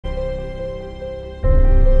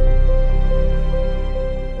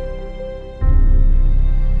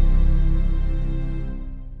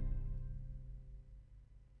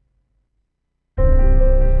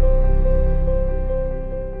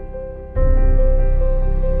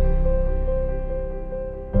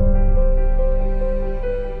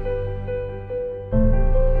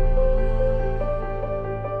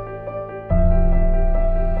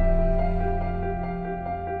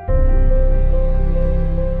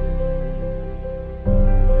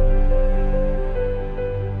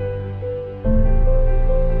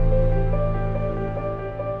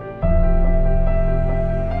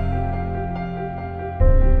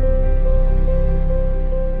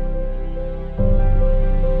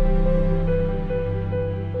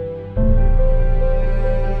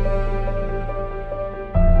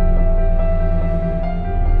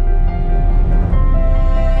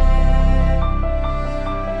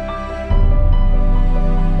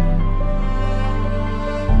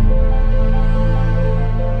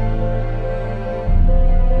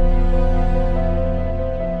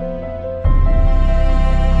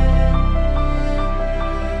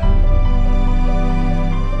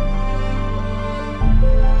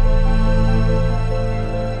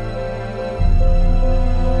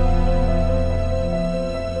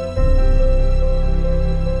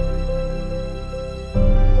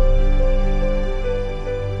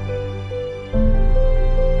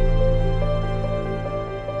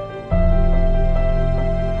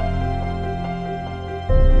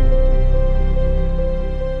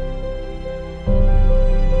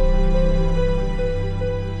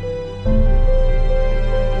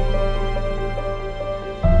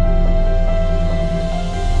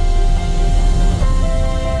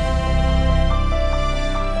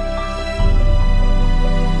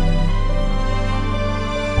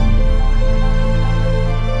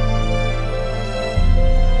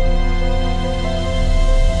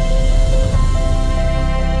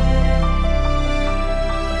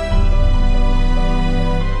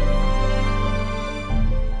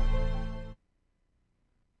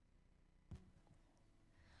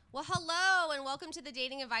Well, hello, and welcome to the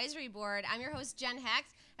Dating Advisory Board. I'm your host, Jen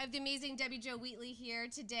Hecht. I have the amazing Debi Jo Wheatley here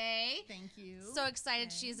today. Thank you. So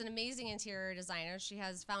excited. She's an amazing interior designer. She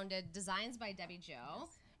has founded Designs by Debi Jo. Yes.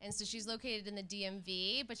 And so she's located in the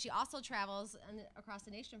DMV, but she also travels across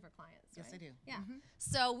the nation for clients. Yes, right? I do. Yeah. Mm-hmm.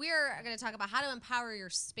 So we're going to talk about how to empower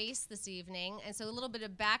your space this evening. And so a little bit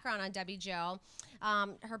of background on Debi Jo.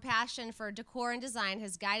 Her passion for decor and design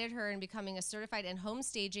has guided her in becoming a certified in home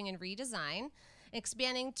staging and redesign.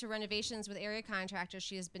 Expanding to renovations with area contractors,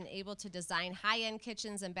 she has been able to design high-end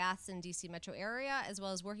kitchens and baths in DC metro area, as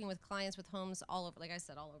well as working with clients with homes all over, like I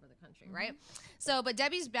said, all over the country, right? So, but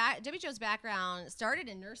Debi Jo's background started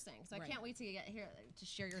in nursing, so I can't wait to get here to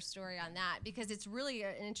share your story on that, because it's really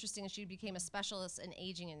interesting. She became a specialist in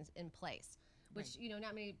aging in place, which, you know,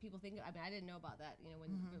 not many people think. I mean, I didn't know about that, you know, when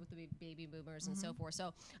with the baby boomers and so forth.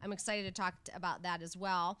 So I'm excited to talk about that as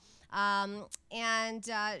well. And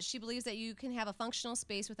she believes that you can have a functional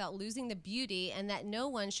space without losing the beauty, and that no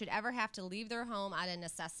one should ever have to leave their home out of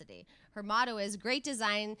necessity. Her motto is, great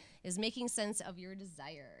design is making sense of your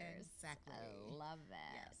desires. Exactly. I love that.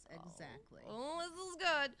 Yes, exactly. Oh, this is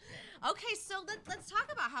good. Okay, so let's talk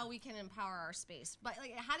about how we can empower our space. But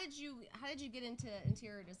like, how did you get into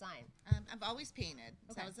interior design? I've always painted.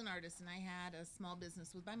 So Okay. I was an artist, and I had a small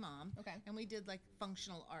business with my mom. Okay. And we did like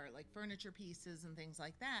functional art, like furniture pieces and things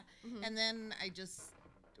like that. And then I just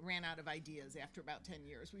ran out of ideas after about 10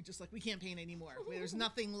 years. We just we can't paint anymore. There's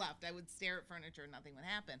nothing left. I would stare at furniture and nothing would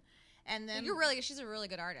happen. And then She's a really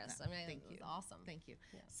good artist. I mean, thank you. Awesome. Thank you.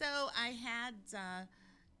 Yeah. So I had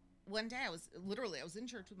one day I was in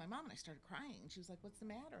church with my mom, and I started crying. And she was like, "What's the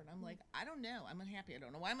matter?" And I'm like, "I don't know. I'm unhappy. I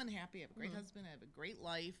don't know why I'm unhappy. I have a great husband. I have a great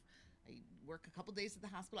life. I work a couple days at the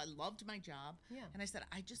hospital. I loved my job." Yeah. And I said,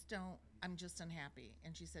 I'm just unhappy.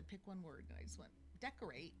 And she said, "Pick one word." And I just went,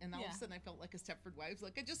 "Decorate." And all of a sudden I felt like a Stepford Wives.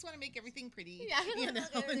 Like, I just want to make everything pretty, you know,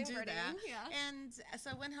 and do that. Yeah. And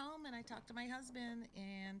so I went home and I talked to my husband,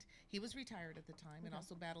 and he was retired at the time and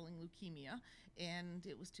also battling leukemia. And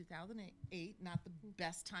it was 2008, not the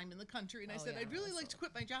best time in the country. And I said, "I'd really like to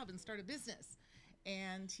quit my job and start a business."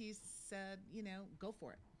 And he said, "You know, go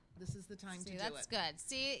for it. This is the time to do it." That's good.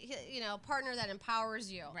 See, you know, partner that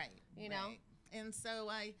empowers you. Right. You know? Right. And so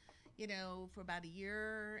I, you know, for about a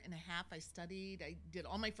year and a half, I studied. I did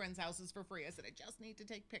all my friends' houses for free. I said, I just need to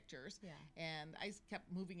take pictures. Yeah. And I kept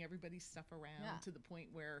moving everybody's stuff around to the point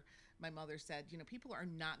where my mother said, you know, people are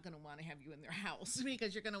not going to want to have you in their house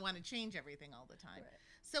because you're going to want to change everything all the time. Right.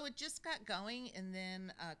 So it just got going. And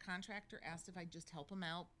then a contractor asked if I'd just help him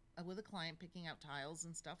out with a client picking out tiles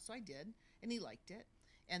and stuff. So I did. And he liked it.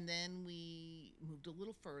 And then we moved a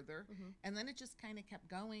little further, and then it just kind of kept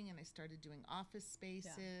going, and I started doing office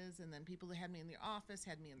spaces, and then people that had me in their office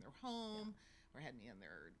had me in their home, or had me in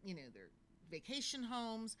their, you know, their vacation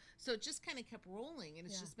homes. So it just kind of kept rolling, and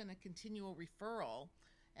it's just been a continual referral.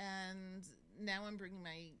 And now I'm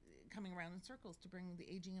coming around in circles to bring the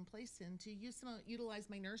aging in place in to utilize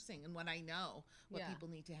my nursing and what I know, what people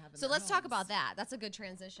need to have in So their let's talk homes. about that. That's a good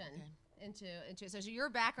transition. Into so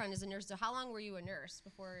your background as a nurse. So how long were you a nurse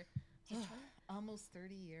before? Almost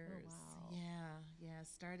 30 years. Oh, wow. Yeah.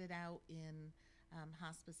 Started out in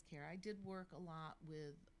hospice care. I did work a lot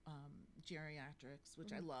with geriatrics,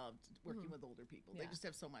 which I loved, working with older people. They just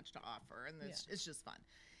have so much to offer, and it's just fun.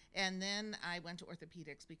 And then I went to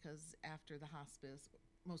orthopedics because after the hospice,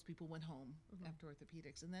 most people went home after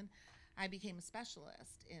orthopedics. And then I became a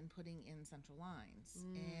specialist in putting in central lines.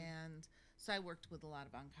 And so I worked with a lot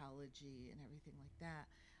of oncology and everything like that.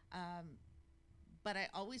 But I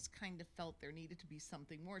always kind of felt there needed to be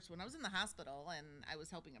something more. So when I was in the hospital and I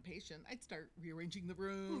was helping a patient, I'd start rearranging the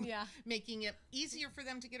room, making it easier for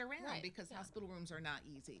them to get around because hospital rooms are not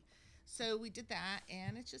easy. So we did that,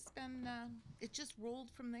 and it's just been, it just rolled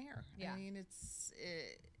from there. Yeah. I mean,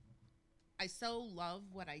 I so love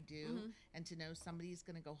what I do, and to know somebody's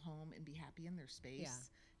going to go home and be happy in their space.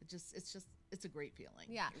 It's a great feeling.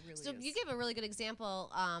 Yeah. It really So is. you give a really good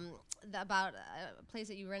example about a place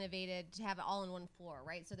that you renovated to have it all in one floor,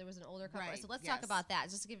 right? So there was an older couple. Right, So let's talk about that,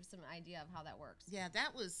 just to give some idea of how that works. Yeah,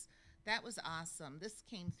 that was awesome. This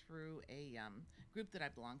came through a group that I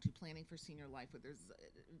belong to, Planning for Senior Life, where there's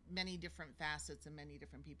many different facets and many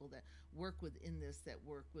different people that work within this, that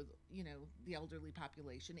work with, you know, the elderly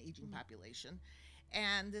population, aging population.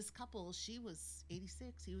 And this couple, she was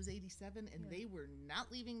 86, he was 87, and they were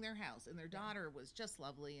not leaving their house. And their daughter was just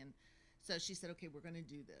lovely. And so she said, okay, we're going to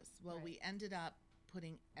do this. Well, we ended up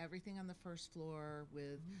putting everything on the first floor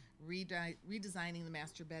with redesigning the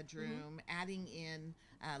master bedroom, adding in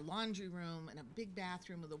a laundry room and a big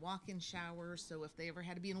bathroom with a walk-in shower. So if they ever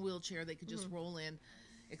had to be in a wheelchair, they could just roll in,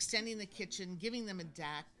 extending the kitchen, giving them a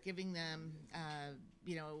deck, giving them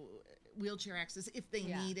wheelchair access if they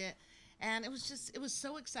need it. And it was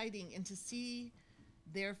so exciting. And to see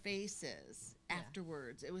their faces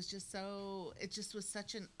afterwards, it was just was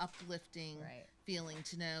such an uplifting feeling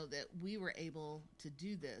to know that we were able to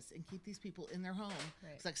do this and keep these people in their home.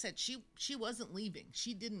 Right. Like I said, she wasn't leaving.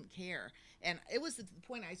 She didn't care. And it was at the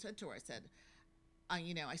point I said to her, I said,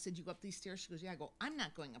 I said, you go up these stairs? She goes, yeah. I go, I'm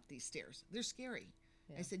not going up these stairs. They're scary.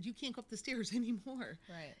 Yeah. I said, you can't go up the stairs anymore.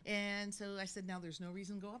 Right. And so I said, now there's no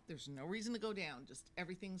reason to go up. There's no reason to go down. Just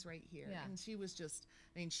everything's right here. Yeah. And she was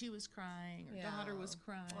she was crying. Her daughter was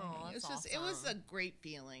crying. Oh, that's awesome. It was a great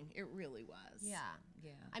feeling. It really was. Yeah.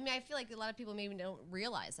 Yeah. I mean, I feel like a lot of people maybe don't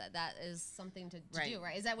realize that is something to do,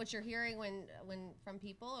 right? Is that what you're hearing when from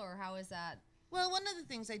people, or how is that? Well, one of the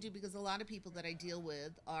things I do, because a lot of people that I deal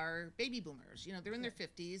with are baby boomers. They're in their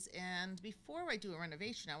 50s, and before I do a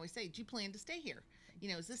renovation, I always say, do you plan to stay here?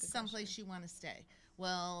 Is this someplace you want to stay?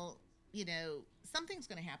 Well, something's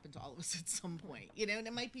going to happen to all of us at some point, and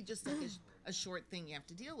it might be just like a short thing you have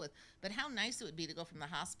to deal with. But how nice it would be to go from the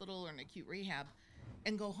hospital or an acute rehab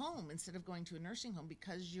and go home instead of going to a nursing home,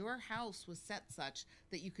 because your house was set such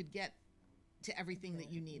that you could get to everything that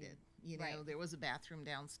you needed. There was a bathroom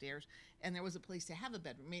downstairs, and there was a place to have a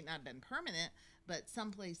bedroom. It may not have been permanent, but some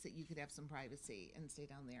place that you could have some privacy and stay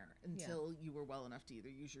down there until you were well enough to either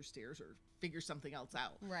use your stairs or figure something else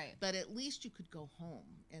out. Right. But at least you could go home,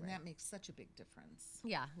 and that makes such a big difference.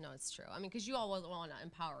 Yeah, no, it's true. I mean, because you all want to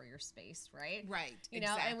empower your space, right? Right,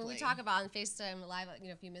 exactly. And when we talk about on FaceTime Live,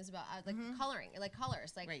 a few minutes about coloring, like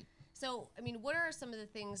colors. So, I mean, what are some of the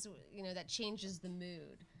things, that changes the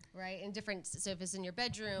mood? Right, in different. So if it's in your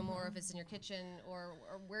bedroom, or if it's in your kitchen, or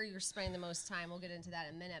where you're spending the most time, we'll get into that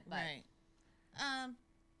in a minute. But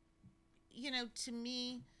to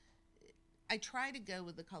me, I try to go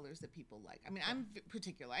with the colors that people like. I mean, I'm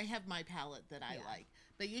particular. I have my palette that I like,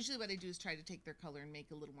 but usually what I do is try to take their color and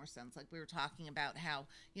make a little more sense. Like we were talking about how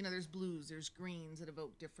there's blues, there's greens that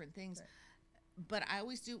evoke different things. Right. But I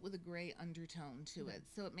always do it with a gray undertone to it.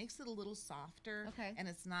 So it makes it a little softer, and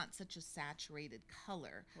it's not such a saturated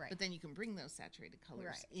color. Right. But then you can bring those saturated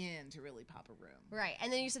colors in to really pop a room. Right.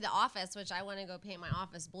 And then you said the office, which I want to go paint my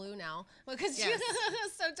office blue now. Because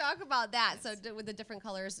so talk about that. Yes. So with the different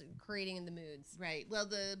colors creating in the moods. Right. Well,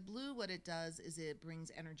 the blue, what it does is it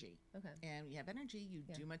brings energy. Okay. And you have energy, you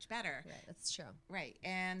do much better. Yeah, that's true. Right.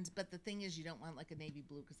 But the thing is, you don't want like a navy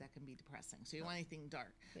blue, because that can be depressing. So you want anything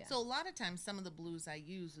dark. Yeah. So a lot of times, some of the blues I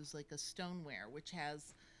use is like a stoneware, which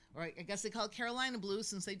has, or I guess they call it Carolina blue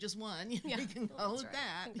since they just won. We can call it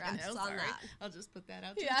that. Congrats on that. I'll just put that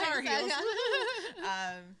out to the Tar Heels.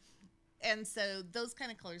 And so those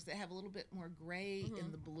kind of colors that have a little bit more gray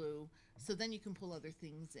in the blue, so then you can pull other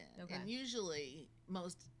things in. Okay. And usually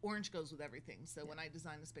most orange goes with everything. So when I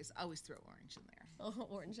design a space, I always throw orange in there. Oh,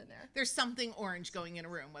 orange in there. There's something orange going in a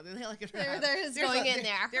room, whether they like it or not. There is going in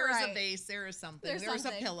there. There is a vase. There is something. There's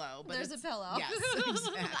a pillow. But there's a pillow. Yes,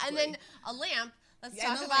 exactly. And then a lamp. Let's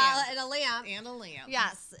talk about a lamp. And a lamp.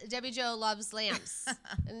 Yes, Debi Jo loves lamps,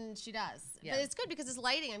 and she does. Yes. But it's good because it's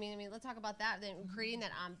lighting. I mean, let's talk about that. Then creating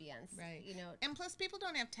that ambience, right? And plus, people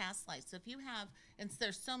don't have task lights. So if you have, and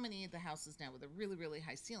there's so many of the houses now with a really, really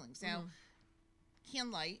high ceilings. Now,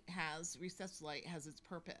 can light recessed light has its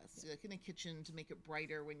purpose, like in a kitchen to make it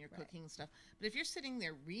brighter when you're cooking and stuff. But if you're sitting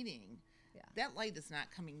there reading, that light is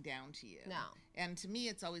not coming down to you. No. And to me,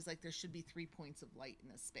 it's always like there should be 3 points of light in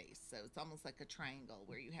a space. So it's almost like a triangle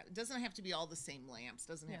where you have, it doesn't have to be all the same lamps,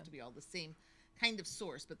 doesn't have to be all the same kind of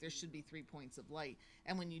source, but there should be 3 points of light.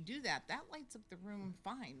 And when you do that, that lights up the room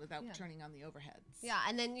fine without turning on the overheads. Yeah,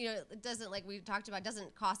 and then, it doesn't, like we talked about,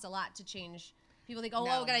 doesn't cost a lot to change. People think,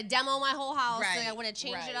 I've got to demo my whole house, so I want to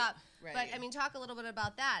change it up. Right. But, I mean, talk a little bit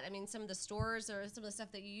about that. I mean, some of the stores or some of the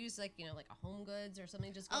stuff that you use, like, like a Home Goods or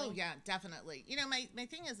something just going. Oh, yeah, definitely. My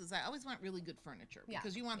thing is I always want really good furniture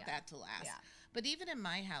because you want that to last. Yeah. But even in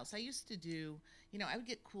my house, I used to do, I would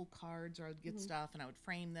get cool cards or I would get stuff and I would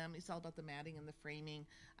frame them. It's all about the matting and the framing.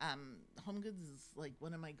 Home Goods is like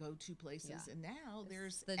one of my go-to places. Yeah. And now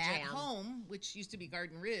there's the At Home, which used to be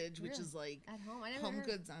Garden Ridge, which is like Home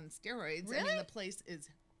Goods on steroids. Really? I mean, the place is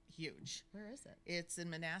huge. Where is it? It's in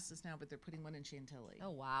Manassas now, but they're putting one in Chantilly.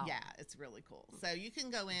 Oh, wow. Yeah, it's really cool. So you can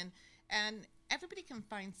go in and everybody can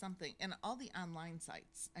find something. And all the online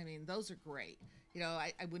sites, I mean, those are great.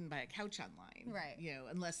 I wouldn't buy a couch online, right?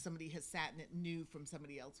 Unless somebody has sat in it, knew from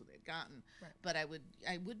somebody else what they'd gotten. Right. But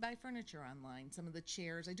I would buy furniture online. Some of the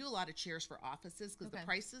chairs, I do a lot of chairs for offices because the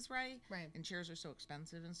price is right, and chairs are so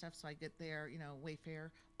expensive and stuff. So I get there, Wayfair,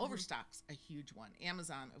 Overstock's a huge one.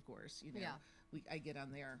 Amazon, of course, I get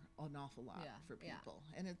on there an awful lot for people,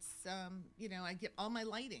 and it's I get all my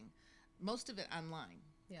lighting, most of it online.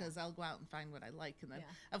 because I'll go out and find what I like. And then,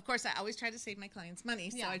 of course, I always try to save my clients money.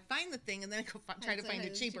 So I find the thing and then I go try to find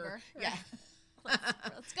it cheaper. Right. Yeah.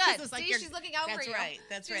 That's good. See, like she's looking out for you.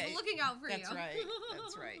 That's right. She's looking out for you. That's right.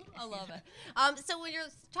 That's right. I love it. So when you're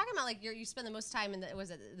talking about like you spend the most time in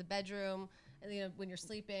the bedroom, when you're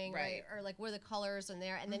sleeping, right? Or like where the colors and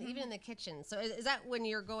there, and then even in the kitchen. So is that when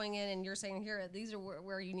you're going in and you're saying here, these are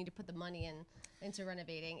where you need to put the money into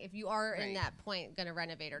renovating, if you are in that point going to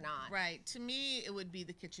renovate or not? Right. To me, it would be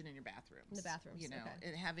the kitchen and your bathrooms. The bathrooms,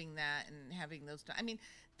 and having that and having those. I mean,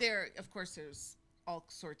 there's all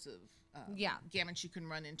sorts of gamuts you can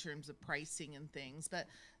run in terms of pricing and things, but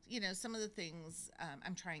some of the things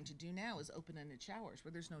I'm trying to do now is open-ended showers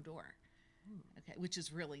where there's no door. Okay, which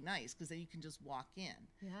is really nice because then you can just walk in.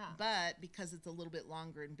 Yeah. But because it's a little bit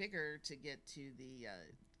longer and bigger to get to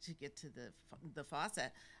the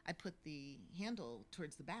faucet, I put the handle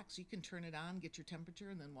towards the back so you can turn it on, get your temperature,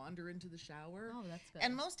 and then wander into the shower. Oh, that's good.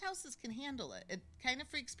 And most houses can handle it. It kind of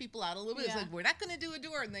freaks people out a little bit. It's like, we're not going to do a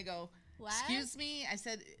door, and they go, what? Excuse me? I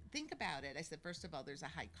said, think about it. I said, first of all, there's a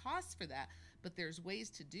high cost for that, but there's ways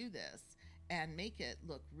to do this and make it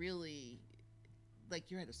look really like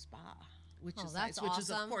you're at a spa. Which is nice. Awesome. Which is,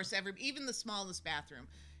 of course, even the smallest bathroom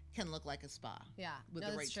can look like a spa. Yeah. With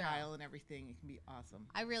the right tile and everything. It can be awesome.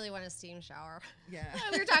 I really want a steam shower. Yeah.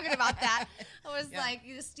 We were talking about that. I was like,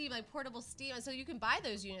 portable steam. And so you can buy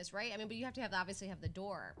those units, right? I mean, but you have to obviously have the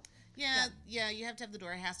door. Yeah, you have to have the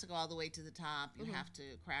door. It has to go all the way to the top. You have to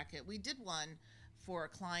crack it. We did one for a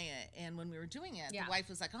client, and when we were doing it, the wife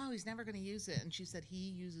was like, oh, he's never going to use it. And she said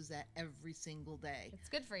he uses that every single day. It's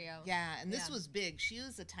good for you. Yeah, and this was big. She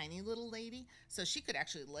was a tiny little lady, so she could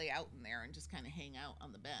actually lay out in there and just kind of hang out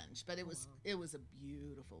on the bench. But it was a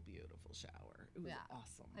beautiful, beautiful shower. It was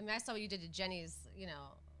awesome. I mean, I saw what you did to Jenny's,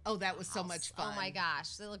 Oh, that was so much fun. Oh, my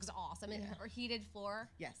gosh. It looks awesome. And her heated floor.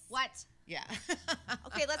 Yes. What? Yeah.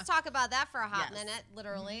 Okay, let's talk about that for a hot minute,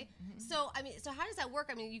 literally. So, so how does that work?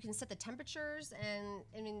 I mean, you can set the temperatures, and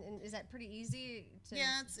is that pretty easy?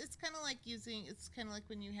 Yeah, it's kind of like it's kind of like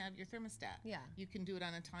when you have your thermostat. Yeah. You can do it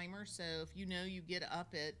on a timer. So if you get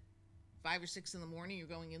up at 5 or 6 in the morning, you're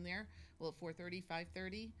going in there. Well, at 4:30,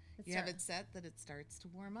 5:30, you have it set that it starts to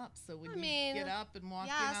warm up. So when you get up and walk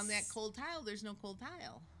in on that cold tile, there's no cold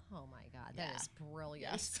tile. Oh my God, that is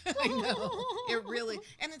brilliant. Yes, I know. It really,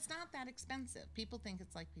 and it's not that expensive. People think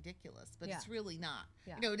it's like ridiculous, but it's really not.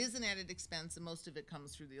 Yeah. It is an added expense, and most of it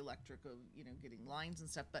comes through the electric of, getting lines and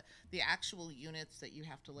stuff. But the actual units that you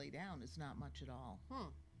have to lay down is not much at all.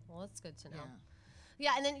 Well, that's good to know.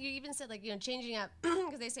 Yeah, and then you even said, like, changing up,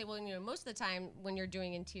 because they say, well, most of the time when you're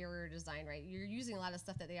doing interior design, right, you're using a lot of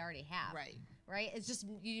stuff that they already have. Right? It's just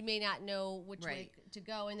you may not know which way to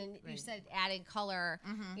go. And then you said adding color.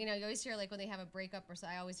 You always hear, like, when they have a breakup or so,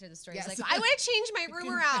 I always hear the stories, like, I want to change my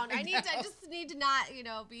room around. I just need to not,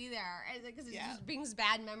 be there. Because it just brings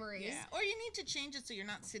bad memories. Yeah. Or you need to change it so you're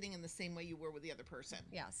not sitting in the same way you were with the other person.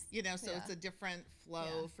 Yes. So it's a different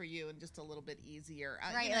flow for you and just a little bit easier.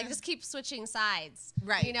 Right. Like, just keep switching sides.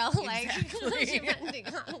 Right. Depending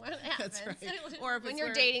on what happens. That's right. Or if when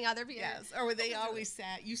you're dating other people. Yes. Or when they always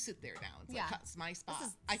sat, you sit there now. It's like, it's my spot.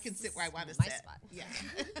 I can sit where I want to sit. My spot. Yeah.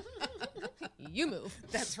 You move.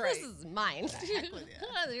 That's right. This is mine. Exactly.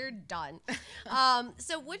 You're done.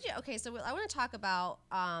 So I want to talk about,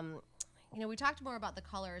 we talked more about the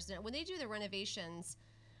colors. When they do the renovations,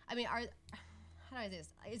 I mean, how do I do this?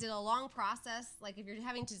 Is it a long process? Like, if you're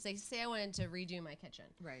having to say I wanted to redo my kitchen.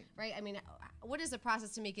 Right. I mean, what is the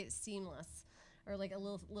process to make it seamless? Or like a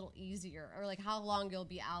little easier, or like how long you'll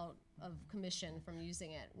be out of commission from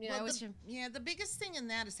using it. The biggest thing in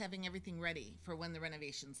that is having everything ready for when the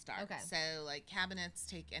renovation starts. Okay. So like cabinets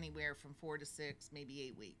take anywhere from 4 to 6, maybe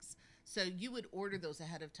 8 weeks. So you would order those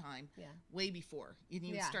ahead of time, way before. And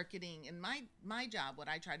you would start getting, and my job, what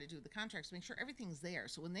I try to do with the contracts, make sure everything's there.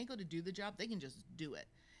 So when they go to do the job, they can just do it.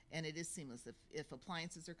 And it is seamless. If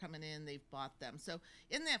appliances are coming in, they've bought them. So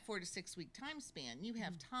in that 4 to 6 week time span, you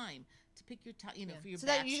have time to pick your time, for your backsplash. So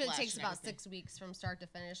that usually takes about 6 weeks from start to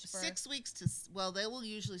finish. 6 weeks they will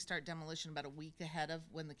usually start demolition about a week ahead of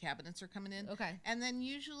when the cabinets are coming in. Okay. And then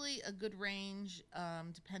usually a good range,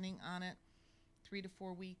 depending on it, 3 to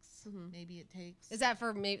 4 weeks, maybe it takes. Is that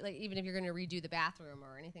for maybe, like, even if you're going to redo the bathroom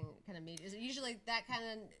or anything kind of major? Is it usually that's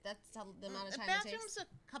the amount of time it takes? The bathroom's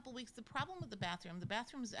a couple weeks. The problem with the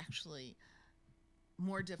bathroom is actually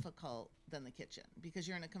more difficult than the kitchen because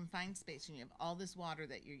you're in a confined space and you have all this water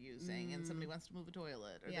that you're using and somebody wants to move a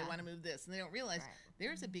toilet or they want to move this and they don't realize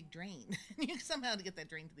there's a big drain. You somehow to get that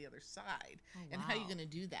drain to the other side. And how are you going to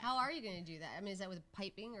do that? How are you going to do that? I mean, is that with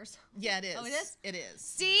piping or something? Yeah, it is. Oh, it is? It is.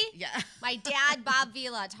 See? Yeah. My dad, Bob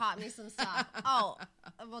Vila, taught me some stuff. Oh,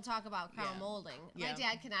 we'll talk about crown molding. My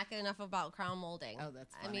dad cannot get enough about crown molding. Oh,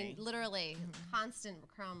 that's funny. I mean, literally constant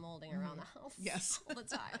crown molding around the house. Yes. All the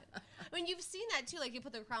time. I mean, you've seen that too. Like you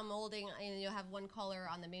put the crown molding and you'll have one color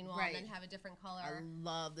on the main wall and then have a different color. I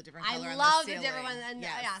love the different color. I love the the different ones. And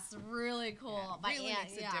it's really cool. Yeah, really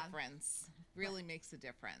makes a difference. Really makes a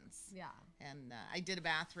difference. Yeah. And I did a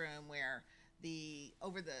bathroom where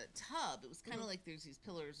over the tub, it was kind of like there's these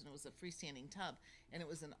pillars and it was a freestanding tub and it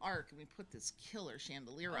was an arc and we put this killer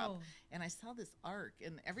chandelier up and I saw this arc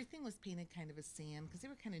and everything was painted kind of a sand because they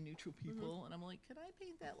were kind of neutral people and I'm like, could I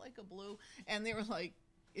paint that like a blue? And they were like,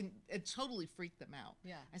 it totally freaked them out.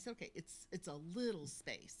 Yeah. I said, okay, it's a little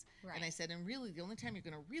space. Right. And I said, and really the only time you're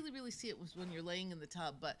going to really see it was when you're laying in the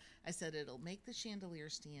tub. But I said, it'll make the chandelier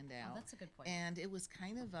stand out. Oh, that's a good point. And it was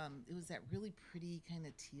kind of, it was that really pretty kind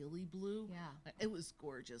of tealy blue. Yeah. It was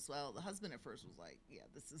gorgeous. Well, the husband at first was like, yeah,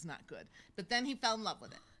 this is not good. But then he fell in love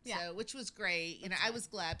with it. Yeah. So, which was great. You know, I was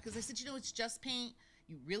glad because I said, it's just paint.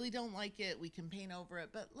 You really don't like it, we can paint over it,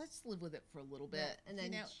 but let's live with it for a little bit. And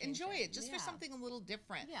then enjoy it just for something a little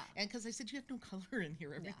different. Yeah. And because I said, you have no color in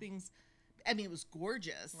here. Everything's, I mean, it was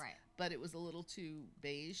gorgeous. Right. But it was a little too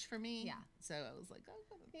beige for me. Yeah. So I was like,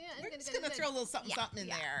 we're just going to throw a little something in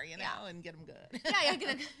there, and get them good.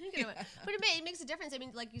 But it makes a difference. I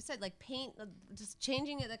mean, like you said, like paint, just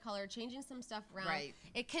changing the color, changing some stuff around. Right.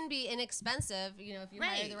 It can be inexpensive, if you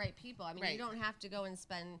hire the right people. I mean, you don't have to go and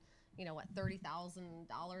spend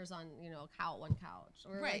 $30,000 on, one couch.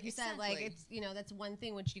 Or like you said, like it's, that's one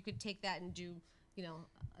thing which you could take that and do,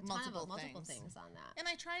 multiple things on that. And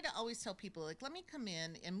I try to always tell people, like, let me come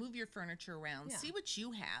in and move your furniture around, see what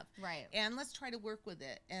you have. Right. And let's try to work with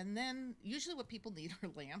it. And then usually what people need are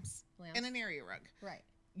lamps. And an area rug. Right.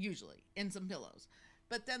 Usually. And some pillows.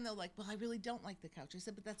 But then they're like, well, I really don't like the couch. I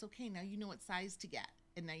said, but that's okay. Now you know what size to get.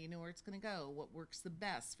 And now you know where it's going to go, what works the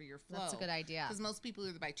best for your flow. That's a good idea. Because most people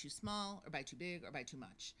either buy too small or buy too big or buy too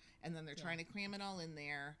much. And then they're trying to cram it all in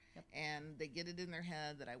there. Yep. And they get it in their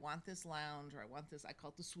head that I want this lounge or I want this, I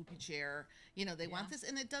call it the swoopy chair. They want this.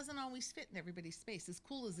 And it doesn't always fit in everybody's space. As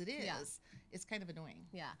cool as it is, it's kind of annoying.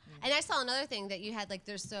 Yeah. And I saw another thing that you had, like,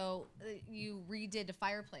 you redid a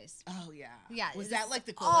fireplace. Oh, yeah. Yeah. Was that like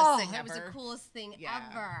the coolest thing ever? That was the coolest thing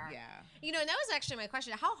ever. Yeah. And that was actually my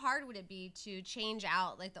question. How hard would it be to change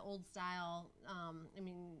out, like, the old style,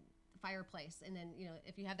 fireplace, and then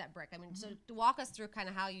if you have that brick, so to walk us through kind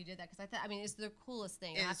of how you did that, because it's the coolest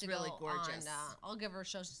thing. It's really gorgeous. I'll give her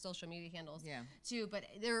social media handles too, but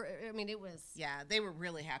it was they were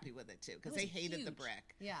really happy with it too because they hated the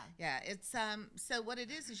brick. It's so what it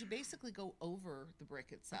is you basically go over the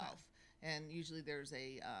brick itself. And usually there's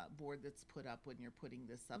a board that's put up when you're putting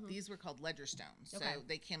this up. These were called ledger stones, so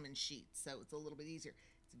they come in sheets, so it's a little bit easier.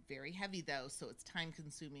 It's very heavy though, so it's time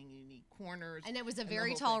consuming. You need corners, and it was a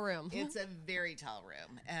very tall room. It's a very tall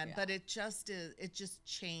room, and but it just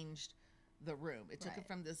changed the room. It took it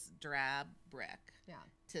from this drab brick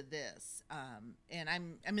to this, and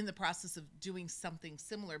I'm in the process of doing something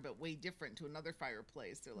similar but way different to another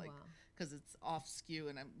fireplace. They're like, because it's off skew,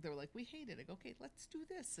 and they're like, we hate it. I go, okay, let's do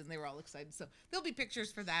this, and they were all excited. So there'll be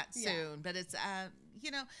pictures for that soon. But it's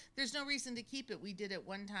there's no reason to keep it. We did it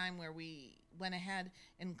one time where we went ahead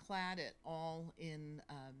and clad it all in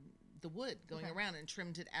the wood going around and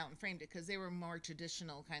trimmed it out and framed it because they were more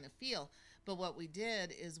traditional kind of feel. But what we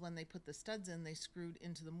did is when they put the studs in, they screwed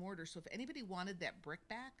into the mortar. So if anybody wanted that brick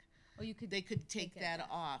back, they could take that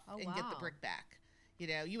off and get the brick back.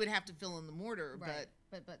 You would have to fill in the mortar,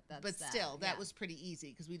 but still, that was pretty easy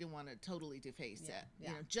because we didn't want to totally deface it.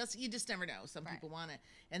 You just never know. Some people want it.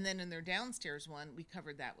 And then in their downstairs one, we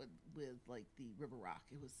covered that with like the river rock.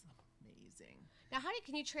 It was amazing. Now,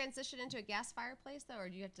 can you transition into a gas fireplace though, or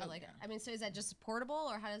do you have to so is that just portable,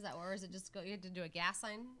 or how does that work? Or is it just you have to do a gas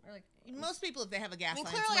line, or like? Most people, if they have a gas line,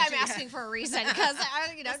 clearly I'm asking for a reason because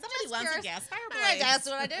somebody wants a gas fireplace. That's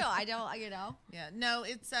what I do. I don't, Yeah, no,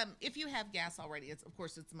 it's if you have gas already, it's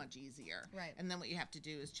much easier. Right. And then what you have to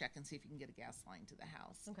do is check and see if you can get a gas line to the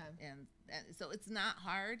house. Okay. And so it's not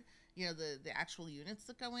hard. The actual units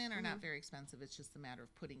that go in are not very expensive. It's just a matter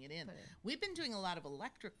of putting it in. We've been doing a lot of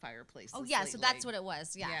electric fireplaces. Oh, yeah, lately. so that's what it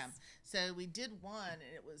was. Yes. Yeah. So we did one,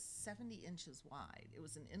 and it was 70 inches wide. It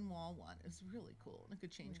was an in-wall one. It was really cool, and it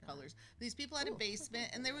could change colors. These people had a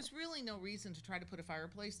basement, and there was really no reason to try to put a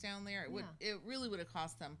fireplace down there. It really would have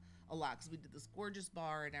cost them a lot because we did this gorgeous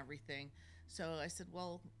bar and everything. So I said,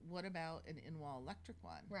 well, what about an in-wall electric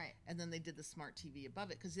one? Right. And then they did the smart TV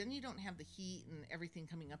above it because then you don't have the heat and everything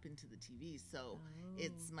coming up into the TV. So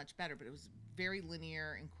it's much better. But it was very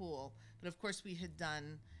linear and cool. But, of course, we had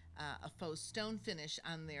done a faux stone finish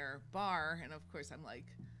on their bar. And, of course, I'm like,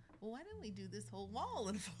 well, why don't we do this whole wall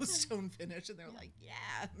in a faux stone finish? And they're like,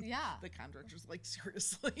 yeah. Yeah. The contractor's like,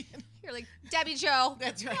 seriously? You're like, Debi Jo.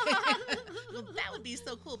 That's right. Well, that would be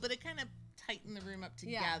so cool. But it kind of tighten the room up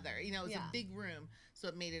together. You know, it was a big room, so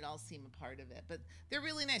it made it all seem a part of it. But they're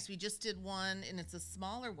really nice. We just did one, and it's a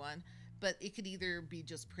smaller one, but it could either be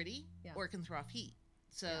just pretty or it can throw off heat.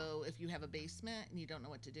 So if you have a basement and you don't know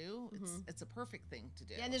what to do, it's a perfect thing to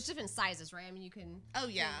do. Yeah, and there's different sizes, right? I mean, you can. Oh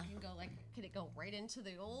yeah. You can go like, could it go right into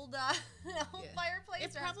the old fireplace?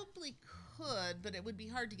 It probably could, but it would be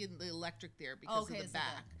hard to get the electric there because of the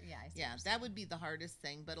back. That would be the hardest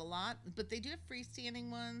thing. But they do have freestanding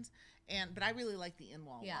ones, but I really like the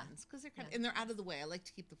in-wall ones because they're and they're out of the way. I like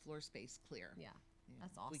to keep the floor space clear. Yeah,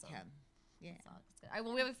 that's awesome. We can. Yeah. That's good. All right,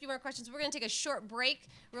 well, we have a few more questions. We're going to take a short break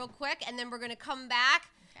real quick, and then we're going to come back.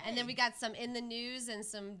 Okay. And then we got some in the news and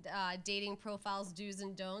some dating profiles, do's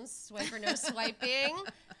and don'ts, swipe or no swiping.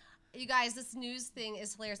 You guys, this news thing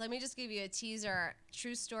is hilarious. Let me just give you a teaser.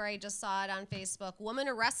 True story, just saw it on Facebook. Woman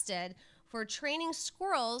arrested for training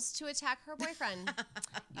squirrels to attack her boyfriend.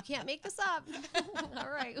 You can't make this up. All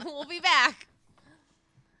right, we'll be back.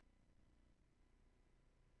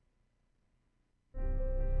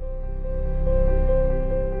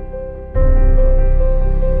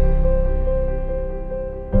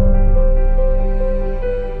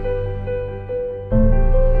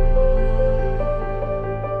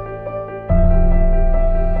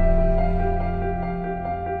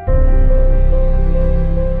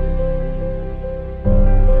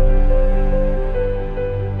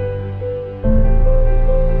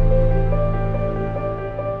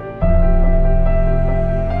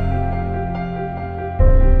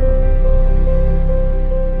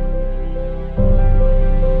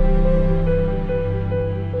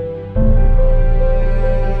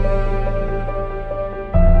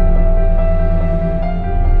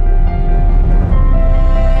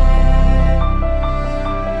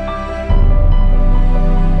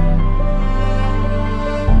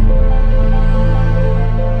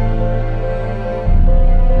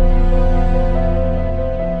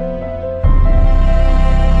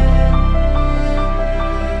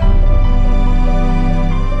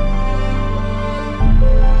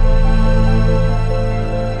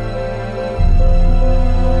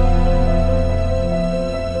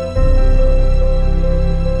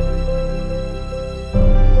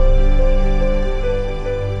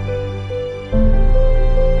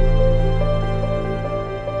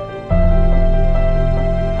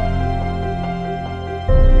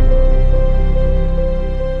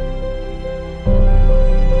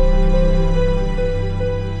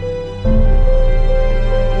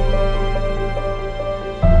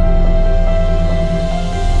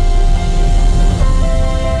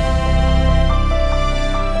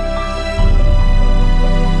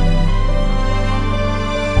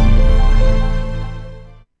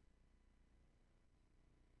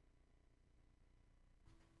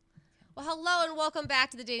 Welcome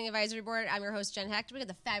back to the Dating Advisory Board. I'm your host, Jen Hecht. We got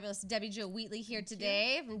the fabulous Debi Jo Wheatley here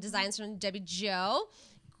today from Designs from Debi Jo.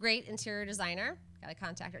 Great interior designer. Got to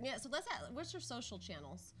contact her. Yeah. So what's your social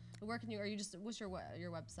channels? Where can you? Are you just? What's your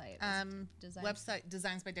website? Website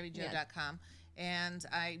designsbydebijo.com. And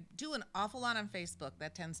I do an awful lot on Facebook.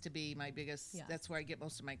 That tends to be my biggest. Yeah. That's where I get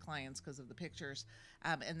most of my clients because of the pictures.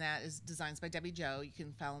 And that is Designs by Debi Jo. You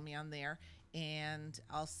can follow me on there. And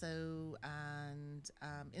also on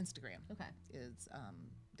Instagram. Okay. Is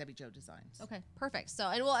Debi Jo Designs. Okay, perfect. So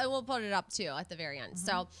and we'll put it up too at the very end.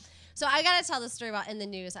 Mm-hmm. So I gotta tell this story about in the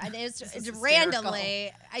news. It's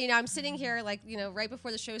randomly, I'm sitting here right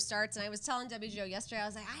before the show starts, and I was telling Debi Jo yesterday. I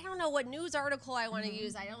was like, I don't know what news article I want to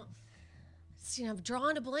use. I don't. I'm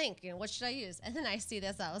drawing a blank. What should I use? And then I see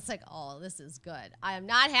this. I was like, oh, this is good. I am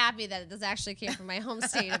not happy that this actually came from my home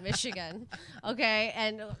state of Michigan. Okay.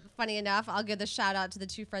 And funny enough, I'll give the shout out to the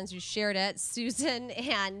two friends who shared it, Susan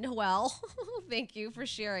and Noelle. Thank you for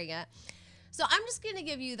sharing it. So I'm just going to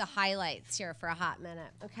give you the highlights here for a hot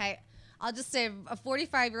minute. Okay. I'll just say a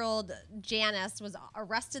 45-year-old Janice was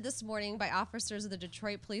arrested this morning by officers of the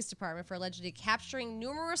Detroit Police Department for allegedly capturing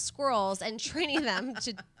numerous squirrels and training them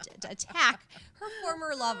to attack her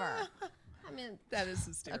former lover. I mean, that is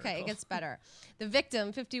hysterical. Okay, it gets better. The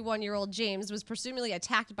victim, 51-year-old James, was presumably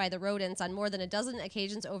attacked by the rodents on more than a dozen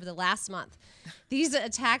occasions over the last month. These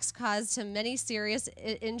attacks caused him many serious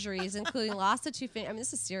injuries, including loss of two fingers. I mean,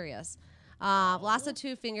 this is serious. Loss of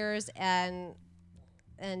 2 fingers and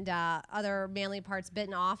other manly parts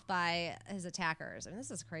bitten off by his attackers. I mean,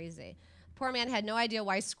 this is crazy. Poor man had no idea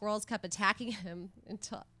why squirrels kept attacking him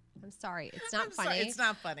until. I'm sorry, it's not funny. Sorry, it's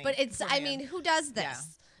not funny. But it's. Poor I man. mean, who does this?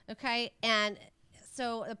 Yeah. Okay, and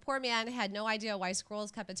so the poor man had no idea why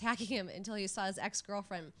squirrels kept attacking him until he saw his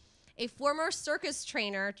ex-girlfriend, a former circus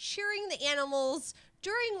trainer, cheering the animals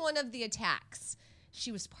during one of the attacks.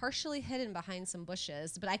 She was partially hidden behind some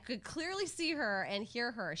bushes, but I could clearly see her and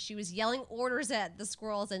hear her. She was yelling orders at the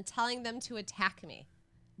squirrels and telling them to attack me.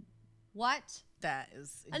 What? That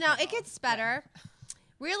is No, it gets better. Yeah.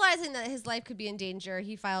 Realizing that his life could be in danger,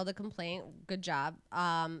 he filed a complaint. Good job.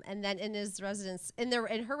 And then in his residence, in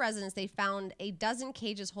her residence, they found a dozen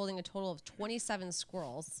cages holding a total of 27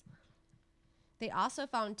 squirrels. They also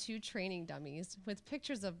found 2 training dummies with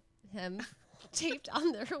pictures of him taped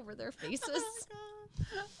on over their faces.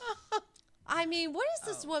 Oh, I mean, what is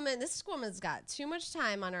this woman? This woman's got too much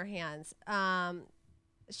time on her hands.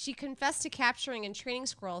 She confessed to capturing and training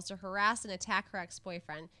squirrels to harass and attack her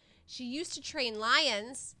ex-boyfriend. She used to train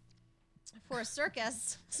lions for a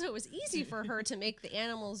circus, so it was easy for her to make the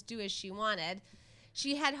animals do as she wanted.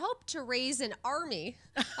 She had hoped to raise an army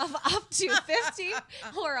of up to 50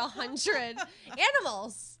 or 100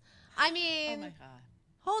 animals. I mean, oh my God.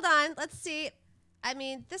 Hold on. Let's see. I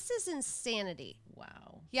mean, this is insanity.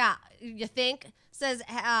 Wow. Yeah, you think? Says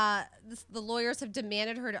the lawyers have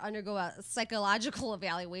demanded her to undergo a psychological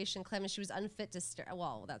evaluation, claiming she was unfit to steer.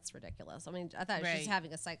 Well, that's ridiculous. I mean, I thought she was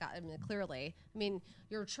having a I mean, clearly. I mean,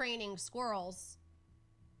 you're training squirrels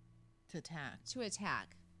to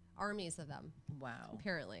attack armies of them. Wow.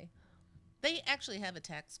 Apparently. They actually have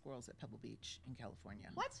attacked squirrels at Pebble Beach in California.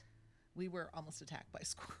 What? We were almost attacked by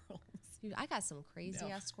squirrels. Dude, I got some crazy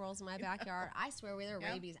ass squirrels in my backyard. I swear they're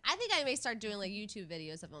rabies. I think I may start doing like YouTube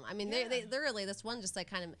videos of them. I mean, they literally, this one just like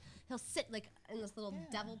kind of, he'll sit like in this little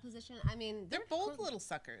devil position. I mean, they're bold little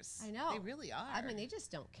suckers. I know. They really are. I mean, they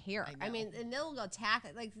just don't care. I mean, and they'll go attack,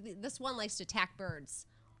 like this one likes to attack birds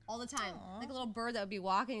all the time. Aww. Like a little bird that would be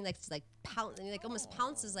walking, he likes to like pounce, and he like almost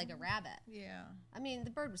pounces like a rabbit. Yeah. I mean, the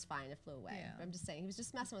bird was fine. It flew away. Yeah. I'm just saying, he was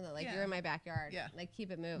just messing with it. Like, you're in my backyard. Yeah. Like,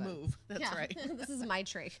 keep it moving. Move. That's right. This is my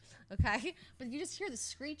tree. Okay? But you just hear the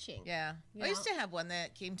screeching. Yeah. I used to have one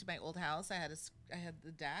that came to my old house. I had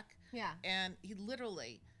the deck. Yeah. And he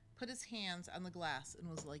literally put his hands on the glass and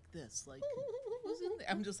was like this, like, who's in there?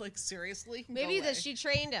 I'm just like, seriously? Maybe that she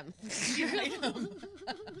trained him.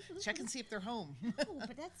 Check and see if they're home. Oh,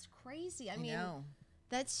 but that's crazy. I mean,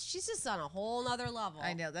 she's just on a whole nother level.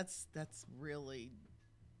 I know. That's really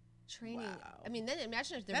training. Wow. I mean, then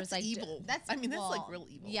imagine if there was like evil. That's like real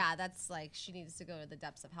evil. Yeah, that's like she needs to go to the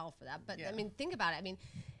depths of hell for that. But I mean, think about it. I mean,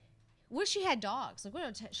 what if she had dogs?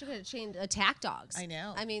 Like, she could have trained attack dogs. I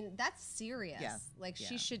know. I mean, that's serious. Yeah. Like,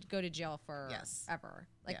 she should go to jail forever.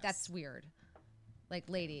 Like, that's weird. Like,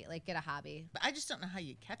 lady, like, get a hobby. But I just don't know how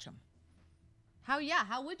you catch them. How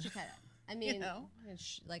would you catch it? I mean,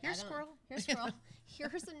 like, here's squirrel. Here's squirrel.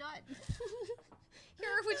 Here's a nut. Here,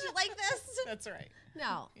 would you like this? That's right.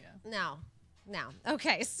 No. Yeah. No.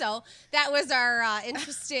 Okay, so that was our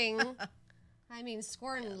interesting, I mean,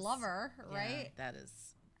 scorn lover, right? Yeah, that is.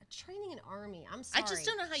 Training an army. I'm sorry. I just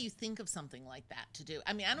don't know how you think of something like that to do.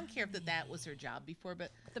 I mean, I don't care if that was her job before,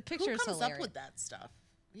 but the picture's who comes hilarious. up with that stuff?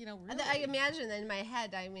 You know, really? I imagine in my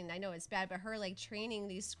head, I mean, I know it's bad, but her like training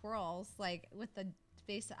these squirrels, like with the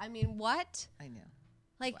face. I mean, what? I know.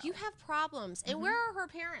 Like, you have problems. And where are her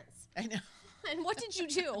parents? I know. And what did you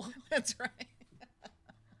do? That's right.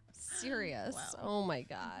 Serious. Wow. Oh, my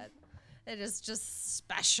God. It is just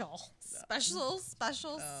special. Special.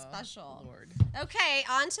 Lord. Okay,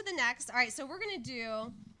 on to the next. All right, so we're going to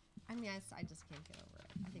do, I mean, I just can't get over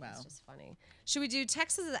it. I think it's just funny. Should we do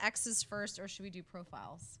texts of the exes first, or should we do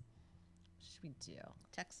profiles? What should we do?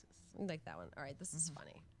 Texas. I like that one. All right, this is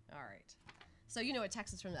funny. All right. So you know what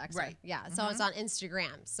Texas from the ex, right? Yeah. So it's on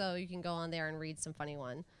Instagram, so you can go on there and read some funny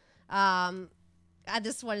one.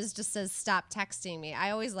 This one just says, "Stop texting me."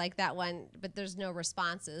 I always like that one, but there's no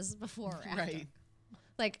responses before or after. Right.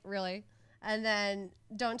 Like, really? And then,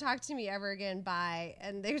 "Don't talk to me ever again, bye."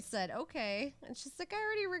 And they said, "Okay." And she's like, "I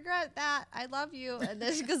already regret that. I love you." And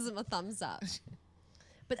then she gives them a thumbs up.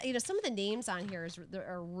 But, you know, some of the names on here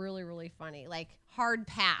are really, really funny. Like, hard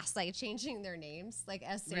pass, like changing their names, like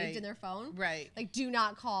as saved in their phone. Right. Like, do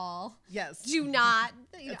not call. Yes. Do not.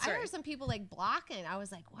 You know, I heard some people, like, blocking. I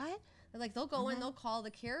was like, what? They're like, they'll go in, they'll call the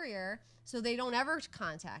carrier so they don't ever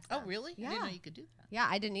contact them. Oh, really? Yeah. I didn't know you could do that. Yeah,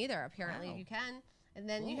 I didn't either. Apparently you can. And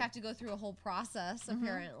then you have to go through a whole process,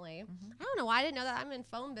 apparently. I don't know why I didn't know that. I'm in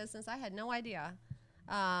phone business. I had no idea.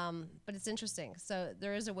 But it's interesting. So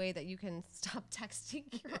there is a way that you can stop texting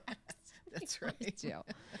your ex. right. too.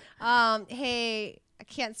 Hey, I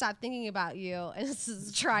can't stop thinking about you, and this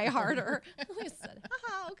is try harder. I said,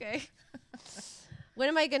 haha, okay. When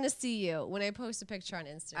am I going to see you? When I post a picture on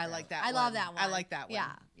Instagram. I like that I love that one. I like that one.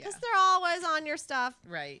 Yeah. Because they're always on your stuff.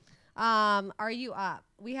 Right. Are you up?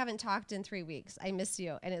 We haven't talked in 3 weeks. I miss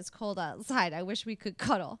you, and it's cold outside. I wish we could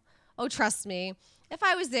cuddle. Oh, trust me. If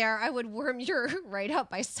I was there, I would warm your right up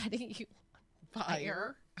by setting you on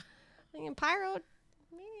fire. I mean, pyrotechnic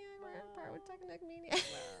mania.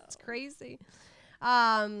 It's crazy.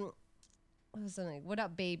 What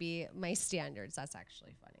up, baby? My standards. That's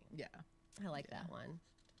actually funny. Yeah. I like that one.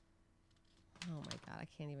 Oh my God, I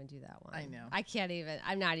can't even do that one. I know. I can't even.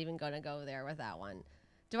 I'm not even going to go there with that one.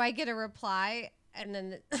 Do I get a reply? And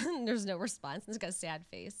then there's no response. And it's got a sad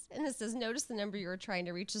face. And it says, notice the number you were trying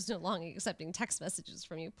to reach is no longer accepting text messages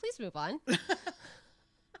from you. Please move on.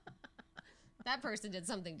 That person did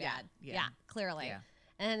something bad. Yeah, clearly. Yeah.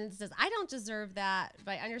 And it says, I don't deserve that,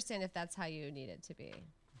 but I understand if that's how you need it to be.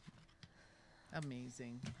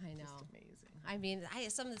 Amazing. I know. Just amazing. I mean,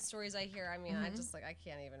 some of the stories I hear, I mean, I just I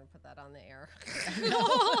can't even put that on the air.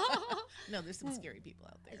 No, there's some scary people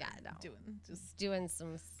out there. Yeah, no. Doing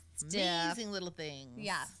some amazing little things.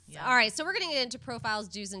 Yeah. All right, so we're going to get into profiles,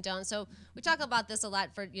 do's and don'ts. So we talk about this a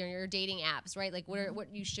lot for your dating apps, right? Like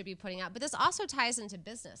what you should be putting out. But this also ties into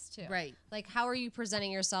business too. Right. Like how are you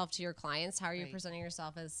presenting yourself to your clients? How are you presenting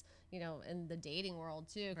yourself as in the dating world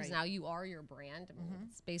too, because now you are your brand. I mean,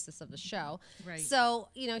 it's the basis of the show. Right. So,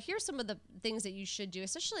 here's some of the things that you should do.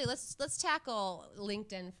 Especially, let's tackle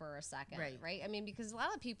LinkedIn for a second. Right. I mean, because a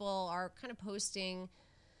lot of people are kind of posting,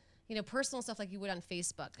 personal stuff like you would on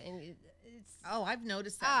Facebook, and it's. Oh, I've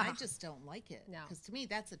noticed that. I just don't like it. No, because to me,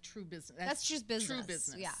 that's a true business. That's just business. True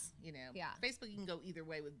business. Yeah. Yeah. Facebook, you can go either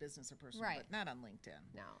way with business or personal, but not on LinkedIn.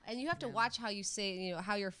 No, and you have to watch how you say,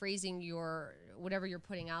 how you're phrasing your whatever you're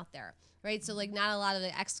putting out there, right? So like not a lot of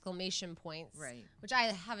the exclamation points, right? Which I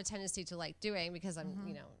have a tendency to like doing because I'm,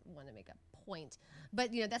 want to make a point, but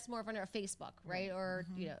that's more of under Facebook, right? Or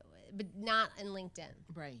but not in LinkedIn,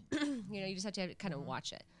 right? You just have to kind of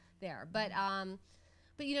watch it there, but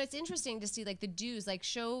it's interesting to see like the do's, like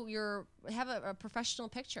have a professional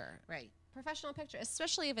picture, right? Professional picture,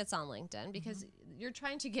 especially if it's on LinkedIn, because you're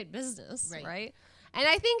trying to get business, right? And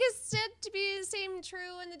I think it's said to be the same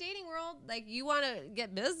true in the dating world. Like you want to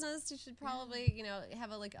get business, you should probably,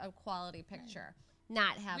 have a quality picture,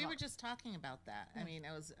 not have. We were just talking about that. I mean,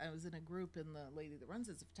 I was in a group, and the lady that runs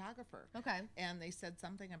is a photographer. Okay. And they said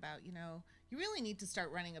something about, you really need to start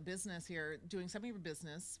running a business here, doing some of your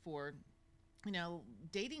business for,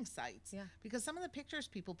 dating sites. Yeah. Because some of the pictures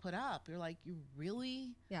people put up, you're like, you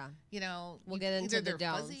really? Yeah. We'll get into the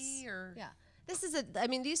don'ts. Fuzzy or. Yeah. This is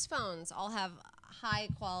these phones all have high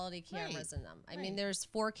quality cameras in them. I mean, there's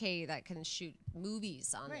 4K that can shoot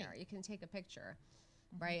movies on there. You can take a picture,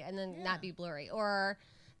 right? And then not be blurry. Or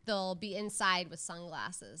they'll be inside with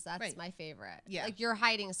sunglasses. That's my favorite. Yeah. Like you're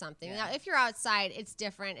hiding something. Yeah. Now, if you're outside, it's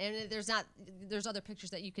different. And there's other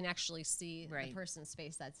pictures that you can actually see the person's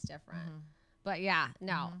face that's different. But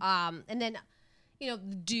no. And then,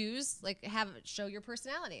 do's, like show your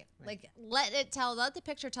personality. Like let the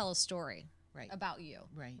picture tell a story. About you,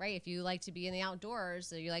 right? If you like to be in the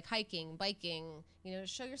outdoors, or you like hiking, biking,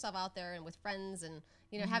 show yourself out there and with friends, and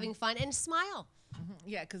having fun and smile.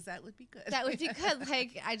 Yeah, because that would be good. That would be good.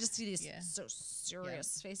 Like I just see these so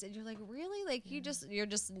serious faces, and you're like, really? Like you're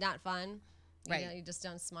just not fun, you just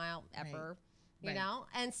don't smile ever. You know?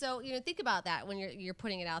 And so, think about that when you're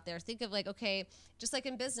putting it out there. Think of like, okay, just like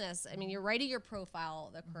in business, I mean, you're writing your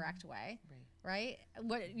profile the correct way, right?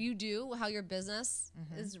 What you do, how your business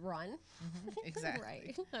is run. Exactly.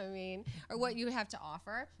 Right. I mean, or what you have to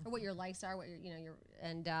offer, or what your likes are, what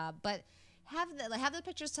but have the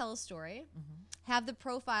pictures tell a story. Have the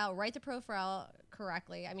profile, write the profile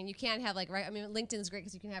correctly. I mean, you can't have LinkedIn's great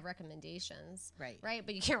because you can have recommendations, right?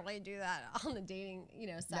 But you can't really do that on the dating,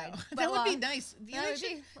 side. No. But, that would be nice. They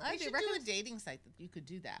should do a dating site that you could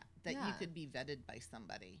do that you could be vetted by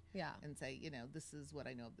somebody, and say, this is what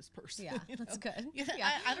I know of this person. Yeah, that's good. Yeah.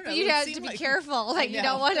 I don't know. But you have to be careful. Like you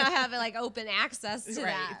don't want to have open access to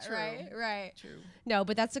that, true. Right. True. No,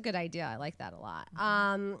 but that's a good idea. I like that a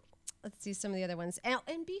lot. Let's see some of the other ones,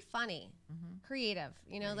 and be funny, creative.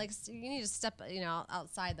 Like you need to step,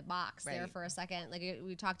 outside the box there for a second. Like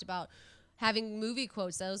we talked about having movie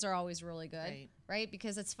quotes; those are always really good, right?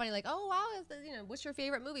 Because it's funny, like, oh wow, what's your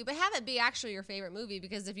favorite movie? But have it be actually your favorite movie,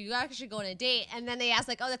 because if you actually go on a date and then they ask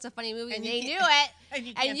like, oh, that's a funny movie, and they knew it,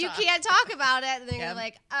 and you can't talk about it, and then you're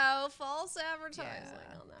like, oh, false advertising.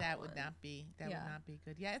 That would not be good.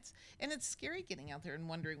 Yeah, it's scary getting out there and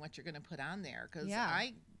wondering what you're going to put on there, because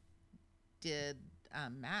I did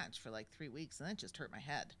match for like 3 weeks, and that just hurt my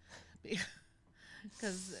head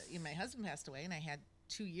because my husband passed away, and I had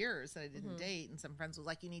 2 years that I didn't date, and some friends was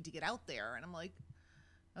like, "You need to get out there," and I'm like,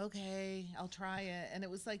 "Okay, I'll try it." And it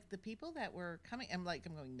was like the people that were coming, I'm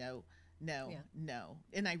going, no.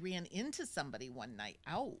 And I ran into somebody one night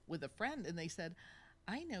out with a friend, and they said,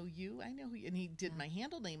 I know you, and he did my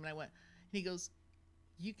handle name, and I went, and he goes,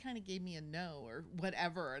 "You kind of gave me a no or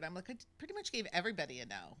whatever," and I'm like, I pretty much gave everybody a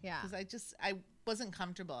no, because I wasn't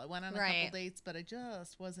comfortable. I went on a couple dates, but I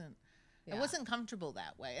just wasn't. I wasn't comfortable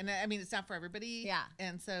that way, and I mean, it's not for everybody. Yeah,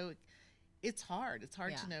 and so it's hard. It's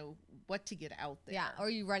hard to know what to get out there. Yeah, or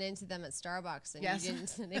you run into them at Starbucks and you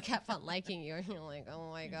didn't. And they kept on liking you, and you're like,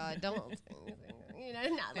 "Oh my God, don't."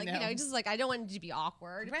 Not like just like I don't want it to be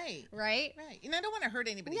awkward. Right. And I don't want to hurt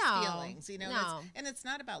anybody's feelings. And it's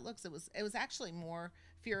not about looks. It was actually more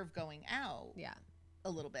fear of going out. Yeah. A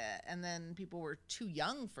little bit, and then people were too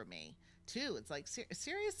young for me too. It's like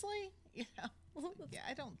seriously, yeah,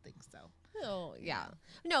 I don't think so. Oh, yeah.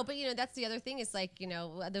 No, but, that's the other thing is like,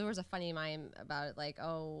 there was a funny meme about it, like,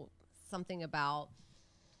 something about,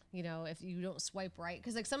 if you don't swipe right.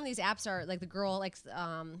 Because, like, some of these apps are, like, the girl, like,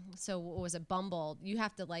 so what was it, Bumble? You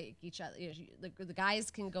have to like each other. The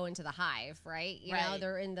guys can go into the hive, right? You know,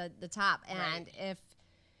 they're in the top. And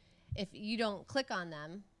if you don't click on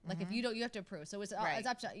them, like if you don't, you have to approve. So it's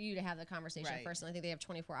up to you to have the conversation first. And I think they have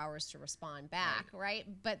 24 hours to respond back, right?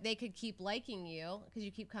 But they could keep liking you because you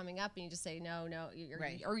keep coming up and you just say no,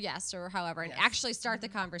 or yes, or however, and actually start the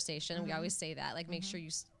conversation. We always say that, like make sure you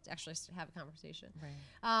actually have a conversation.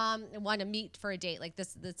 And want to meet for a date, like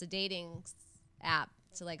this. That's a dating app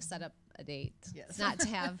to like set up a date. Yes. Not to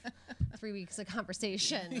have 3 weeks of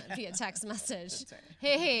conversation via text message. Right.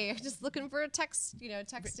 Hey, just looking for a texting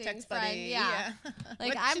text friend. Buddy, yeah.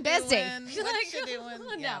 Like I'm busy. What you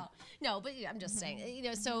doing? No, but I'm just saying,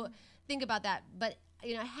 so think about that. But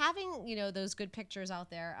having those good pictures out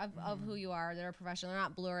there of who you are that are professional, they're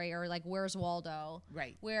not blurry or like Where's Waldo,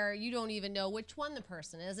 right? Where you don't even know which one the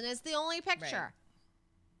person is, and it's the only picture. Right.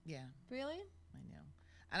 Yeah. Really? I know.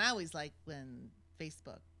 And I always like when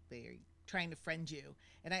Facebook, they're trying to friend you,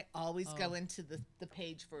 and I always go into the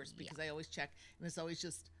page first because I always check, and it's always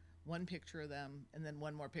just one picture of them and then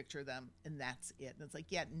one more picture of them, and that's it. And it's like,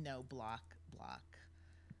 block.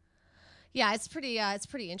 Yeah, it's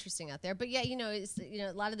pretty interesting out there. But yeah, it's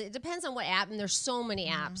a lot of it depends on what app, and there's so many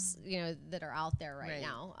apps that are out there right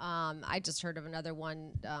now. I just heard of another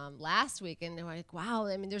one last week, and they're like, wow,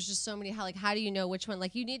 I mean, there's just so many. How do you know which one?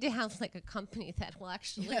 Like, you need to have like a company that will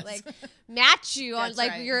actually like match you on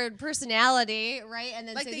like your personality, right? And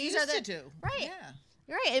then like say, they these used are to do, right? Yeah.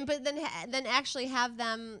 Right, and but then actually have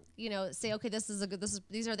them, say, okay, these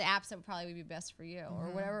are the apps that would probably be best for you,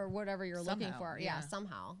 or whatever you're looking for. Yeah,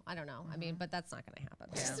 somehow. I don't know. I mean, but that's not going to happen.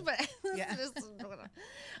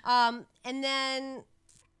 Yeah. And then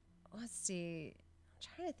let's see.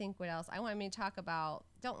 I'm trying to think what else. I want me to talk about.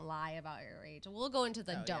 Don't lie about your age. We'll go into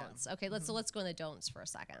the don'ts. Yeah. Okay, let's go in the don'ts for a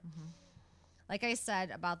second. Like I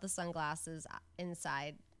said about the sunglasses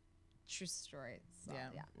inside. True story. So,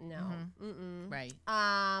 no. Right.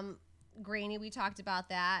 Grainy, we talked about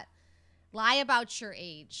that. Lie about your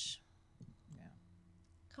age. Yeah.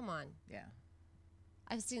 Come on. Yeah.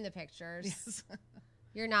 I've seen the pictures. Yes.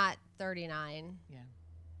 You're not 39. Yeah.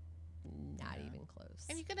 Not even close.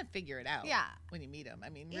 And you're going to figure it out when you meet them. I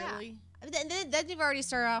mean, really? Then you've already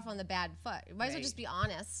started off on the bad foot. You might as well just be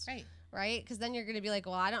honest. Right? Because then you're going to be like,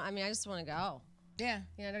 well, I just want to go. Yeah.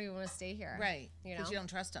 I don't even want to stay here. Right. Because you don't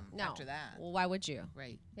trust them after that. Well, why would you?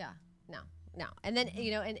 Right. Yeah. No. And then,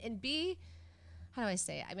 and B, how do I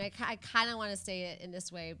say it? I mean, I kind of want to say it in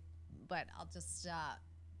this way, but I'll just,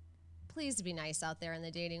 please be nice out there in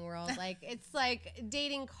the dating world. Like, it's like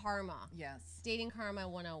dating karma. Yes. Dating karma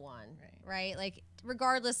 101. Right? Like,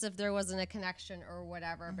 regardless if there wasn't a connection or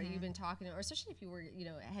whatever, but you've been talking to, or especially if you were,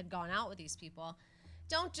 had gone out with these people,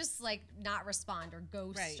 don't just like not respond or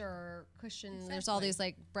ghost or cushion. Exactly. There's all these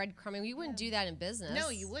like breadcrumbing. You wouldn't do that in business. No,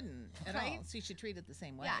 you wouldn't at all. So you should treat it the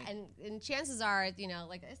same way. Yeah, and chances are,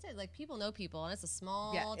 like I said, like people know people, and it's a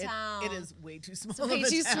small town. It is way too small. It's way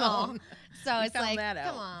too small. So it's like,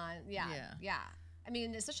 come on, yeah. I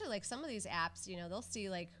mean, especially like some of these apps, they'll see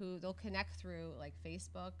like who they'll connect through like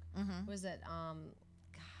Facebook. Was it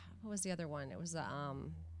what was the other one? It was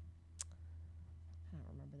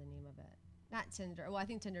not Tinder. Well, I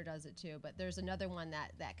think Tinder does it too, but there's another one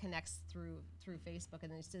that connects through Facebook,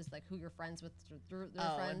 and then it says like who you're friends with through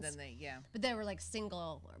their friends. And then But they were like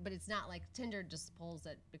single, but it's not like Tinder just pulls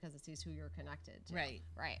it because it sees who you're connected to. Right.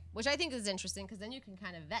 Which I think is interesting because then you can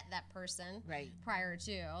kind of vet that person prior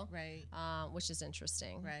to. Right. Which is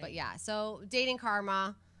interesting. Right. But yeah, so dating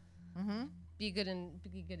karma. be good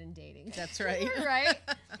in dating. That's right. Right?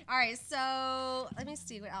 All right, so let me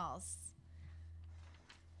see what else.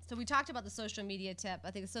 So we talked about the social media tip.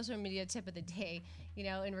 I think the social media tip of the day,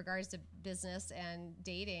 in regards to business and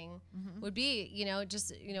dating would be,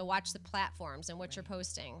 just, watch the platforms and what you're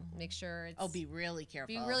posting. Make sure it's... Oh, be really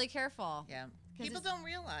careful. Be really careful. Yeah. People don't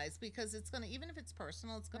realize, because it's going to, even if it's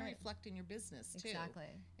personal, it's going to reflect in your business too. Exactly.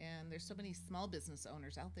 And there's so many small business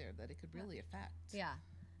owners out there that it could really affect. Yeah.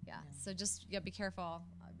 So just be careful.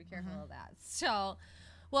 Be careful of that. So,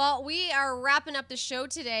 well, we are wrapping up the show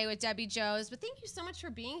today with Debi Jo's, but thank you so much for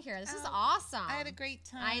being here. This is awesome. I had a great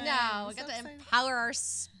time. I know. We got to empower our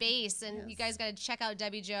space, and you guys got to check out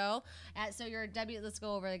Debi Jo. So your Debi, let's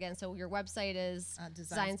go over it again. So your website is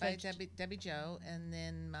Designs by Debi Jo, and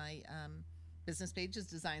then my business page is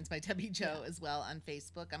Designs by Debi Jo as well on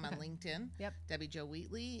Facebook. I'm on LinkedIn. Yep. Debi Jo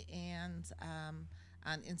Wheatley, and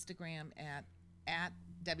on Instagram at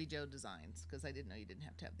Debi Jo Designs, because I didn't know you didn't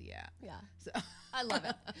have to have the at. Yeah. So I love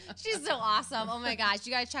it. She's so awesome. Oh my gosh.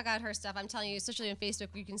 You got to check out her stuff. I'm telling you, especially on Facebook,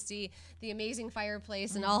 you can see the amazing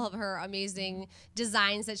fireplace and all of her amazing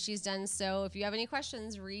designs that she's done. So if you have any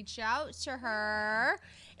questions, reach out to her.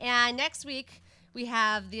 And next week, we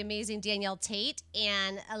have the amazing Danielle Tate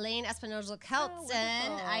and Elaine Espinosa-Kelton.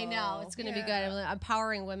 I know. It's going to be good.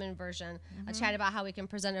 Empowering Women version. A chat about how we can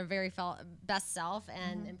present our very best self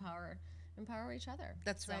and empower each other.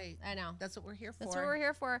 That's right. I know. That's what we're here for. That's what we're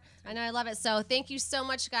here for. I know. I love it. So thank you so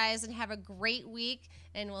much, guys, and have a great week.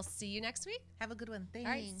 And we'll see you next week. Have a good one. Thanks.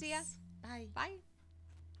 All right. See ya. Bye. Bye.